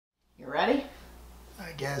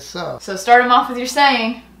I guess so. So start them off with your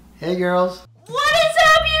saying. Hey girls. What is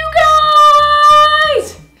up, you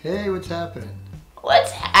guys? Hey, what's happening?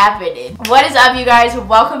 What's happening? What is up, you guys?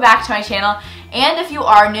 Welcome back to my channel. And if you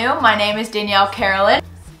are new, my name is Danielle Carolyn.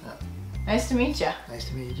 Oh. Nice to meet you. Nice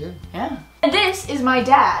to meet you. Yeah. And this is my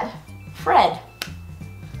dad, Fred.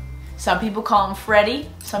 Some people call him Freddie.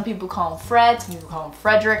 Some people call him Fred. Some people call him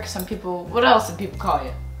Frederick. Some people, what else do people call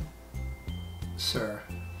you? Sir.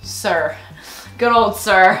 Sir. Good old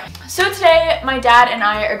sir. So today, my dad and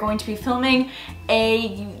I are going to be filming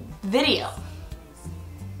a video.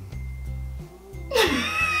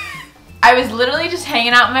 I was literally just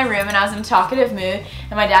hanging out in my room and I was in a talkative mood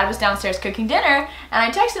and my dad was downstairs cooking dinner and I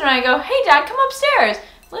texted him and I go, hey dad, come upstairs.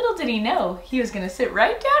 Little did he know he was gonna sit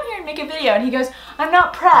right down here and make a video, and he goes, I'm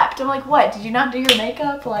not prepped. I'm like, what, did you not do your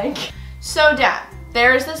makeup? Like, so dad,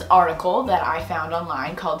 there's this article that I found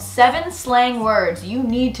online called 7 Slang Words You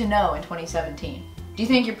Need to Know in 2017. Do you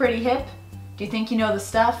think you're pretty hip? Do you think you know the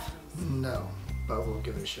stuff? No, but we'll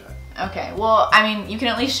give it a shot. Okay, well, I mean, you can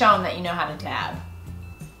at least show him that you know how to dab.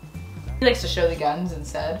 He likes to show the guns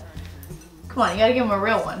instead. Come on, you gotta give him a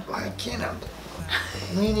real one. Why can't I?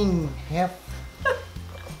 Meaning half.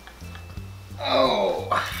 Oh.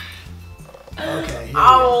 Okay. Here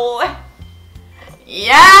Oh.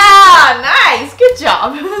 Yeah, nice, good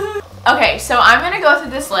job. Okay, so I'm gonna go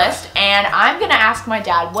through this list and I'm gonna ask my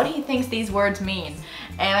dad what he thinks these words mean.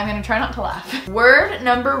 And I'm gonna try not to laugh. Word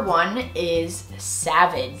number 1 is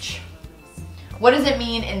savage. What does it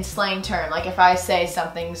mean in slang term? Like if I say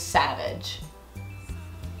something's savage.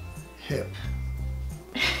 Hip.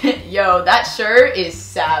 Yo, that shirt is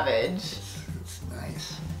savage. It's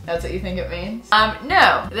nice. That's what you think it means?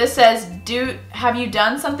 No. This says, have you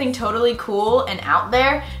done something totally cool and out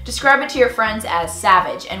there? Describe it to your friends as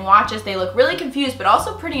savage and watch as they look really confused but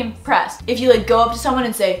also pretty impressed. If you like go up to someone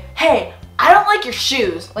and say, hey, I don't like your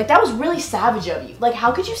shoes. Like that was really savage of you. Like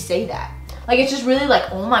how could you say that? Like it's just really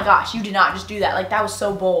like, oh my gosh, you did not just do that. Like that was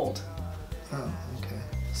so bold. Oh, okay.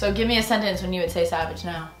 So give me a sentence when you would say savage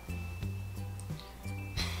now.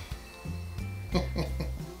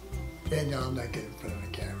 Danielle, I'm not getting in front of the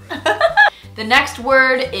camera. The next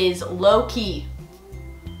word is low key.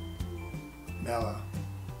 Mellow.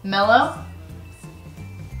 Mellow?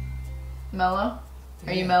 Mellow?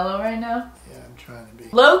 Are you Yeah. mellow right now? Yeah, I'm trying to be.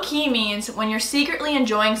 Low key means when you're secretly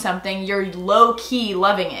enjoying something, you're low key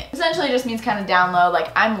loving it. Essentially it just means kind of down low,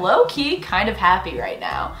 like I'm low key kind of happy right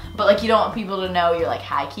now. But like you don't want people to know you're like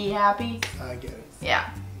high key happy. I get it. Yeah.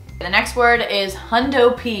 The next word is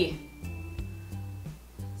hundo P.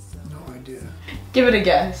 No idea. Give it a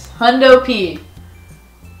guess. Hundo P.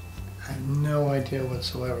 I have no idea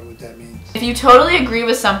whatsoever what that means. If you totally agree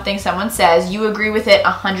with something someone says, you agree with it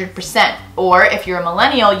 100%. Or if you're a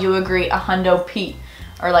millennial, you agree a hundo P.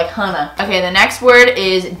 Or like hunna. Okay, the next word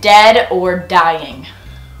is dead or dying.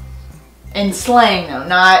 In slang though,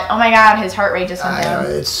 not, oh my god, his heart rate just went down.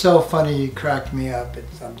 It's so funny you cracked me up.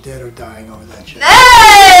 I'm dead or dying over that shit.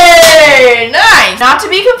 Hey! Nice! Not to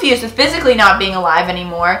be confused with physically not being alive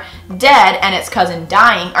anymore, dead and its cousin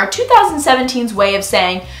dying are 2017's way of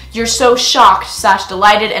saying you're so shocked /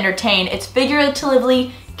 delighted, entertained, it's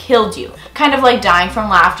figuratively killed you. Kind of like dying from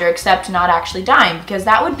laughter, except not actually dying, because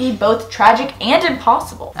that would be both tragic and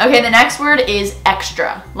impossible. Okay, the next word is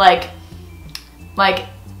extra. Like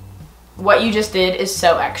what you just did is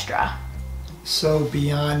so extra. So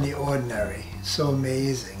beyond the ordinary. So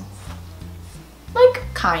amazing. Like,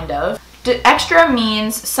 kind of. Extra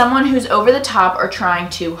means someone who's over the top or trying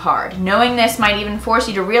too hard. Knowing this might even force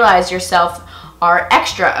you to realize yourself are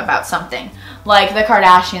extra about something. Like the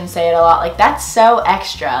Kardashians say it a lot, like that's so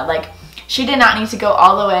extra. Like she did not need to go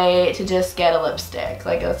all the way to just get a lipstick.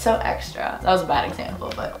 Like that's so extra. That was a bad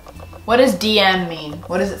example, but what does DM mean?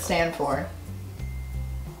 What does it stand for?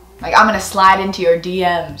 Like I'm gonna slide into your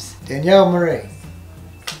DMs. Danielle Marie.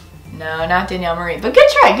 No, not Danielle Marie, but good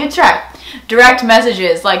try, good try. Direct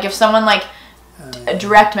messages, like if someone like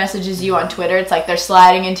direct messages you on Twitter, it's like they're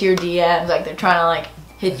sliding into your DMs, like they're trying to like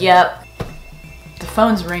hit you up. The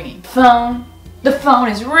phone's ringing. The phone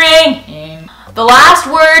is ringing. The last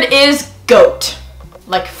word is goat.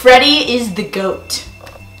 Like Freddie is the goat.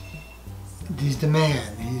 He's the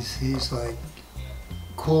man. He's like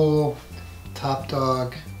cool, top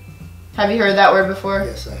dog. Have you heard that word before?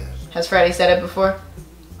 Yes, I have. Has Freddie said it before?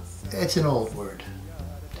 It's an old word.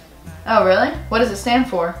 Oh, really? What does it stand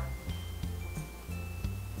for?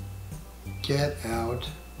 Get out.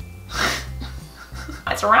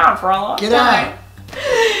 It's around for a long Get time. out.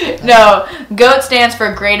 No, GOAT stands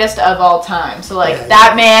for greatest of all time. So like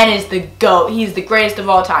that man is the GOAT. He's the greatest of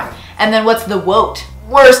all time. And then what's the WOT?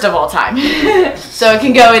 Worst of all time. So it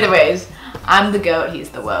can go either ways. I'm the goat, he's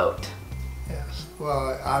the woat. Yes.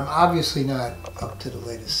 Well, I'm obviously not up to the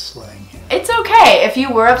latest slang here. It's okay. If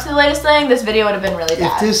you were up to the latest slang, this video would have been really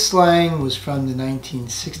bad. If this slang was from the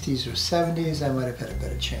 1960s or 70s, I might have had a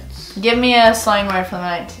better chance. Give me a slang word from the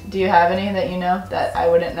night. Do you have any that you know that I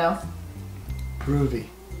wouldn't know? Groovy.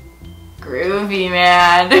 Groovy,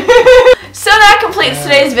 man. So that completes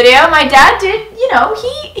today's video. My dad did, you know,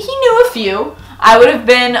 he knew a few. I would have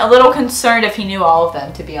been a little concerned if he knew all of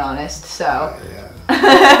them, to be honest. So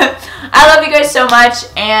Yeah. I love you guys so much,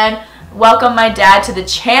 and welcome my dad to the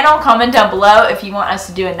channel. Comment down below if you want us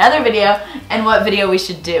to do another video and what video we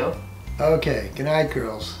should do. Okay, good night,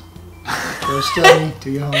 girls. Go study, do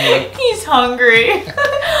your homework. He's hungry.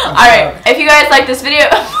 Alright, if you guys like this video...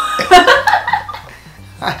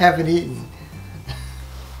 I haven't eaten.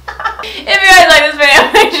 If you guys like this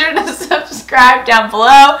video, make sure to subscribe down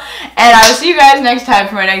below, and I will see you guys next time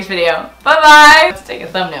for my next video. Bye-bye! Let's take a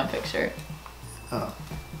thumbnail picture. Oh.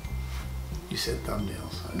 You said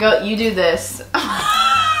thumbnails. Go, you do this.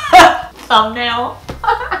 Thumbnail.